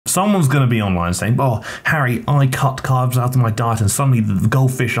Someone's going to be online saying, oh, Harry, I cut carbs out of my diet and suddenly the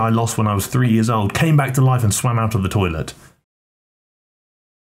goldfish I lost when I was 3 years old came back to life and swam out of the toilet.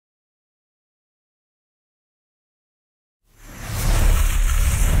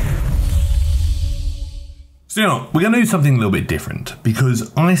 So you know, we're going to do something a little bit different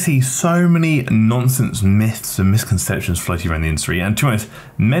because I see so many nonsense myths and misconceptions floating around the industry, and to be honest,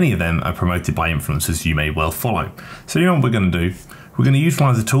 many of them are promoted by influencers you may well follow. So you know what we're going to do? We're going to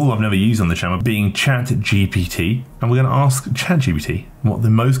utilize a tool I've never used on the channel, being ChatGPT, and we're going to ask ChatGPT what the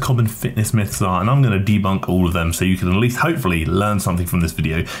most common fitness myths are, and I'm going to debunk all of them so you can at least hopefully learn something from this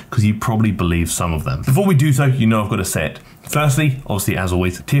video, because you probably believe some of them. Before we do so, you know I've got to say it. Firstly, obviously, as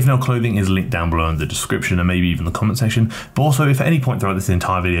always, TFNL clothing is linked down below in the description and maybe even the comment section. But also, if at any point throughout this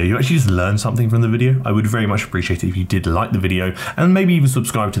entire video you actually just learned something from the video, I would very much appreciate it if you did like the video and maybe even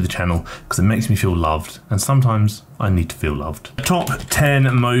subscribe to the channel, because it makes me feel loved, and sometimes I need to feel loved. Top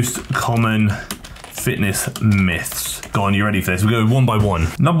 10 most common fitness myths. Go on, you ready for this? We go one by one.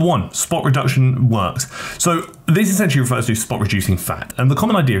 Number one, spot reduction works. So this essentially refers to spot reducing fat. And the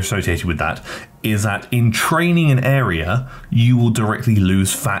common idea associated with that is that in training an area, you will directly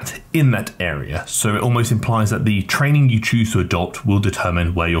lose fat in that area. So it almost implies that the training you choose to adopt will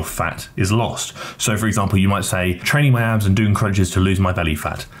determine where your fat is lost. So for example, you might say, training my abs and doing crunches to lose my belly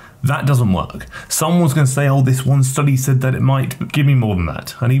fat. That doesn't work. Someone's going to say, oh, this one study said that it might, but give me more than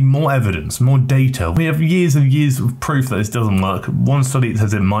that. I need more evidence, more data. We have years and years of proof that this doesn't work. One study that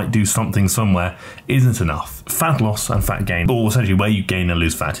says it might do something somewhere isn't enough. Fat loss and fat gain, or essentially where you gain and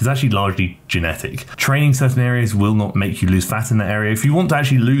lose fat, is actually largely genetic. Training certain areas will not make you lose fat in that area. If you want to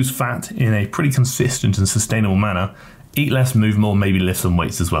actually lose fat in a pretty consistent and sustainable manner, eat less, move more, maybe lift some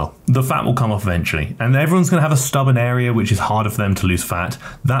weights as well. The fat will come off eventually, and everyone's going to have a stubborn area which is harder for them to lose fat.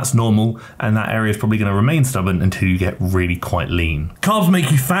 That's normal, and that area is probably going to remain stubborn until you get really quite lean. Carbs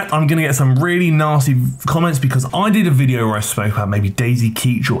make you fat. I'm going to get some really nasty comments because I did a video where I spoke about maybe Daisy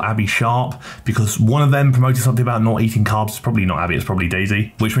Keach or Abbey Sharp, because one of them promoted something about not eating carbs. It's probably not Abbey, it's probably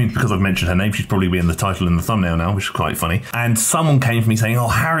Daisy, which means because I've mentioned her name, she's probably be in the title and the thumbnail now, which is quite funny. And someone came for me saying, oh,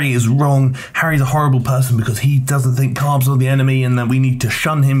 Harry is wrong. Harry's a horrible person because he doesn't think carbs are the enemy and that we need to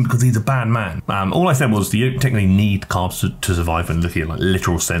shun him because he's a bad man. All I said was you don't technically need carbs to survive, and looking at like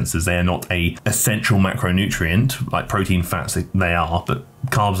literal senses, they are not a essential macronutrient like protein, fats they are, but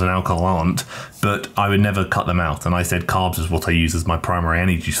carbs and alcohol aren't. But I would never cut them out, and I said carbs is what I use as my primary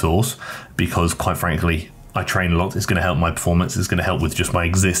energy source because quite frankly I train a lot. It's going to help my performance. It's going to help with just my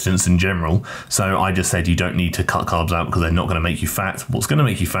existence in general. So I just said you don't need to cut carbs out because they're not going to make you fat. What's going to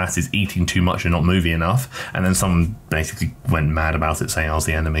make you fat is eating too much and not moving enough. And then someone basically went mad about it, saying I was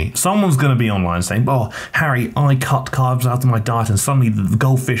the enemy. Someone's going to be online saying, oh, Harry, I cut carbs out of my diet and suddenly the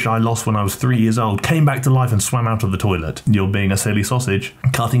goldfish I lost when I was 3 years old came back to life and swam out of the toilet. You're being a silly sausage.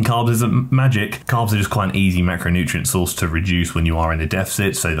 Cutting carbs isn't magic. Carbs are just quite an easy macronutrient source to reduce when you are in a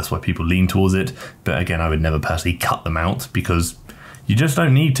deficit. So that's why people lean towards it. But again, I would never personally cut them out because you just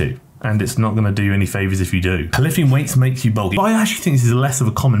don't need to, and it's not going to do you any favors if you do. Lifting weights makes you bulky. I actually think this is less of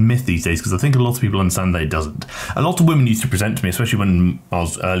a common myth these days because I think a lot of people understand that it doesn't. A lot of women used to present to me, especially when I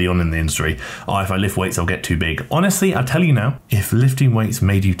was early on in the industry, oh, if I lift weights I'll get too big. Honestly, I tell you now, if lifting weights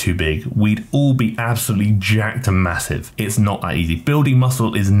made you too big, we'd all be absolutely jacked and massive. It's not that easy. Building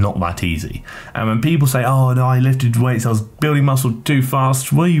muscle is not that easy. And when people say, oh no, I lifted weights, I was building muscle too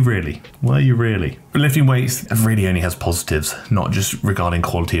fast, were you really? Were you really? Lifting weights really only has positives, not just regarding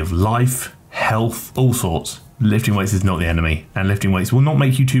quality of life, health, all sorts. Lifting weights is not the enemy, and lifting weights will not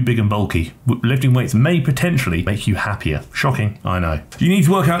make you too big and bulky. Lifting weights may potentially make you happier. Shocking, I know. Do you need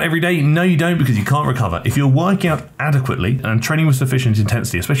to work out every day? No, you don't, because you can't recover. If you're working out adequately and training with sufficient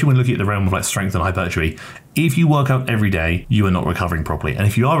intensity, especially when looking at the realm of like strength and hypertrophy, if you work out every day, you are not recovering properly. And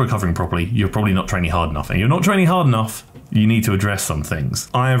if you are recovering properly, you're probably not training hard enough. And you're not training hard enough, you need to address some things.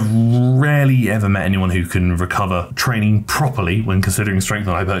 I have rarely ever met anyone who can recover training properly when considering strength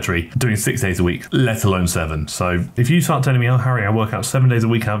and hypertrophy, doing 6 days a week, let alone 7. So if you start telling me, oh, Harry, I work out 7 days a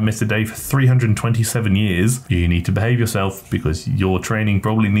week, I've missed a day for 327 years, you need to behave yourself because your training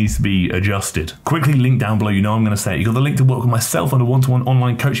probably needs to be adjusted. Quickly, link down below, you know I'm going to say it. You've got the link to work with myself on a one-to-one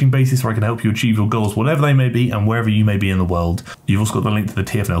online coaching basis where I can help you achieve your goals, whatever they may be and wherever you may be in the world. You've also got the link to the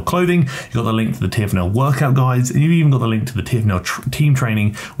TFNL clothing, you've got the link to the TFNL workout guides, and you've even got the link link to the TFNL team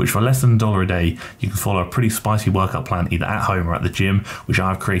training, which for less than $1 a day, you can follow a pretty spicy workout plan either at home or at the gym, which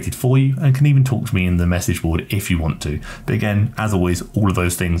I've created for you, and can even talk to me in the message board if you want to. But again, as always, all of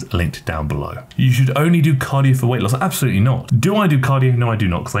those things linked down below. You should only do cardio for weight loss. Absolutely not. Do I do cardio? No, I do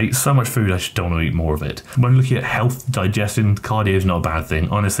not, because I eat so much food I just don't want to eat more of it. When looking at health, digestion, cardio is not a bad thing.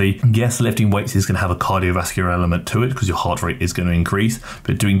 Honestly, yes, lifting weights is going to have a cardiovascular element to it because your heart rate is going to increase,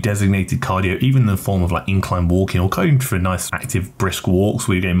 but doing designated cardio, even in the form of like incline walking or going for nice active brisk walks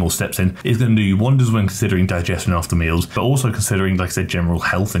where you're getting more steps in, is going to do you wonders when considering digestion after meals, but also considering, like I said, general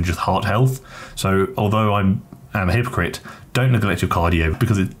health and just heart health. So although I'm a hypocrite, don't neglect your cardio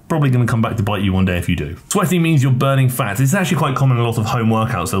because it's probably going to come back to bite you one day if you do. Sweating means you're burning fat. It's actually quite common in a lot of home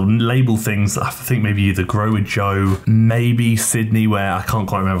workouts. They'll label things, I think maybe either GrowWithJo, maybe Sydney, where I can't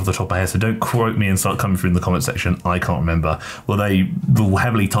quite remember off the top of my head, so don't quote me and start coming through in the comment section. I can't remember. Well, they will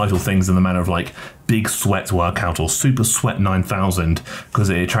heavily title things in the manner of like big sweat workout or super sweat 9000 because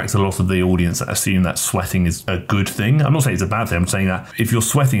it attracts a lot of the audience that assume that sweating is a good thing. I'm not saying it's a bad thing. I'm saying that if you're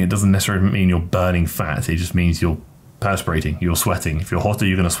sweating, it doesn't necessarily mean you're burning fat. It just means you're perspirating, you're sweating. If you're hotter,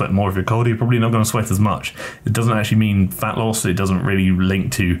 you're going to sweat more. If you're colder, you're probably not going to sweat as much. It doesn't actually mean fat loss. It doesn't really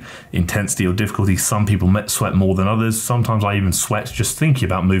link to intensity or difficulty. Some people sweat more than others. Sometimes I even sweat just thinking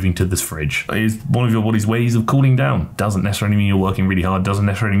about moving to this fridge. It is one of your body's ways of cooling down. Doesn't necessarily mean you're working really hard. Doesn't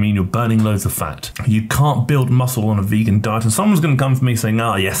necessarily mean you're burning loads of fat. You can't build muscle on a vegan diet. And someone's going to come for me saying,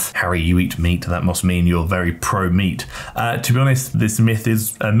 "Ah, yes, Harry, you eat meat. That must mean you're very pro-meat." To be honest, this myth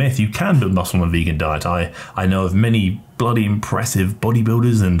is a myth. You can build muscle on a vegan diet. I know of many bloody impressive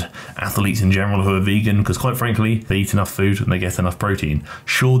bodybuilders and athletes in general who are vegan because, quite frankly, they eat enough food and they get enough protein.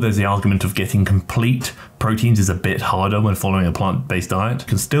 Sure, there's the argument of getting complete proteins is a bit harder when following a plant-based diet. You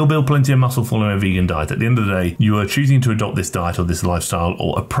can still build plenty of muscle following a vegan diet. At the end of the day, you are choosing to adopt this diet or this lifestyle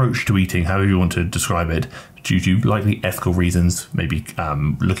or approach to eating, however you want to describe it, due to likely ethical reasons, maybe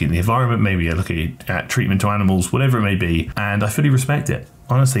looking at the environment, maybe looking at treatment to animals, whatever it may be, and I fully respect it.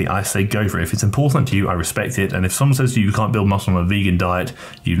 Honestly, I say go for it. If it's important to you, I respect it. And if someone says to you, you can't build muscle on a vegan diet,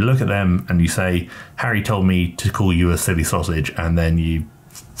 you look at them and you say, "Harry told me to call you a silly sausage," and then you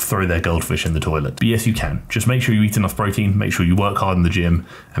throw their goldfish in the toilet. But yes, you can. Just make sure you eat enough protein, make sure you work hard in the gym,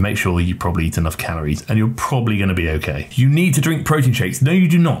 and make sure you probably eat enough calories, and you're probably going to be okay. You need to drink protein shakes. No, you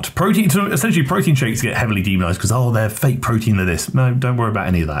do not. Essentially, protein shakes get heavily demonized because, oh, they're fake protein, they're this. No, don't worry about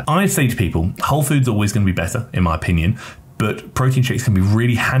any of that. I say to people, whole food's always going to be better, in my opinion. But protein shakes can be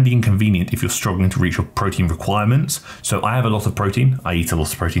really handy and convenient if you're struggling to reach your protein requirements. So I have a lot of protein. I eat a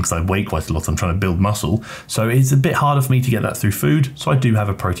lot of protein because I weigh quite a lot. I'm trying to build muscle. So it's a bit harder for me to get that through food. So I do have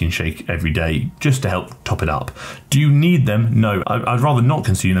a protein shake every day just to help top it up. Do you need them? No, I'd rather not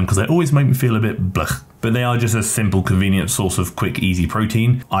consume them because they always make me feel a bit blech. But they are just a simple, convenient source of quick, easy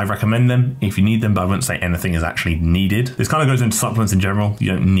protein. I recommend them if you need them, but I wouldn't say anything is actually needed. This kind of goes into supplements in general.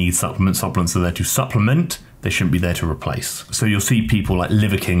 You don't need supplements. Supplements are there to supplement. They shouldn't be there to replace. So you'll see people like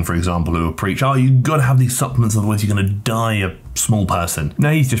Liver King, for example, who will preach, "Oh, you've got to have these supplements, otherwise you're going to die a small person."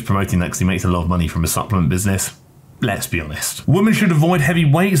 No, he's just promoting that because he makes a lot of money from a supplement business. Let's be honest. Women should avoid heavy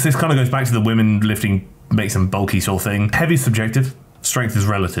weights. This kind of goes back to the women lifting, make some bulky sort of thing. Heavy is subjective. Strength is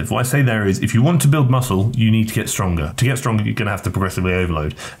relative. What I say there is, if you want to build muscle, you need to get stronger. To get stronger, you're going to have to progressively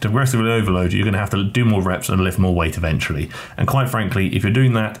overload. To progressively overload, you're going to have to do more reps and lift more weight eventually. And quite frankly, if you're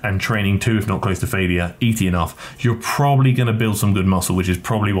doing that and training to, if not close to failure, eating enough, you're probably going to build some good muscle, which is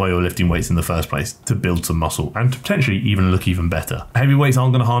probably why you're lifting weights in the first place, to build some muscle and to potentially even look even better. Heavy weights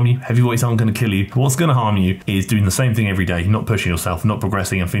aren't going to harm you. Heavy weights aren't going to kill you. What's going to harm you is doing the same thing every day, not pushing yourself, not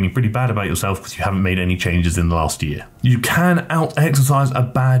progressing, and feeling pretty bad about yourself because you haven't made any changes in the last year. You can out-exercise a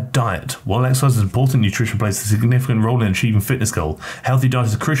bad diet. While exercise is important, nutrition plays a significant role in achieving fitness goals. Healthy diet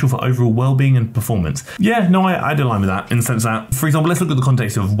is crucial for overall well-being and performance. Yeah, no, I'd align with that in the sense that, for example, let's look at the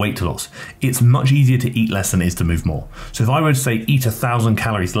context of weight loss. It's much easier to eat less than it is to move more. So if I were to say eat 1,000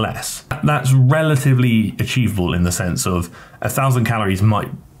 calories less, that's relatively achievable in the sense of 1,000 calories might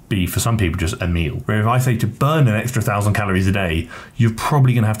be for some people just a meal. Where if I say to burn an extra 1,000 calories a day, you're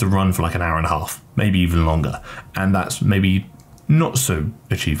probably going to have to run for like an hour and a half, maybe even longer. And that's maybe not so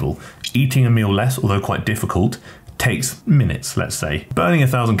achievable. Eating a meal less, although quite difficult, takes minutes, let's say. Burning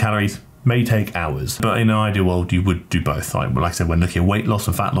 1,000 calories may take hours, but in an ideal world, you would do both. Like I said, when looking at weight loss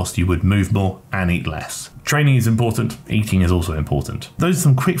and fat loss, you would move more and eat less. Training is important, eating is also important. Those are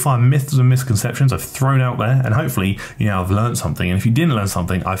some quickfire myths and misconceptions I've thrown out there, and hopefully, I've learned something. And if you didn't learn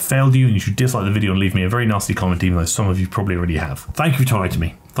something, I've failed you, and you should dislike the video and leave me a very nasty comment, even though some of you probably already have. Thank you for tolerating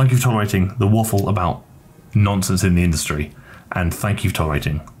me. Thank you for tolerating the waffle about nonsense in the industry. And thank you for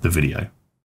tolerating the video.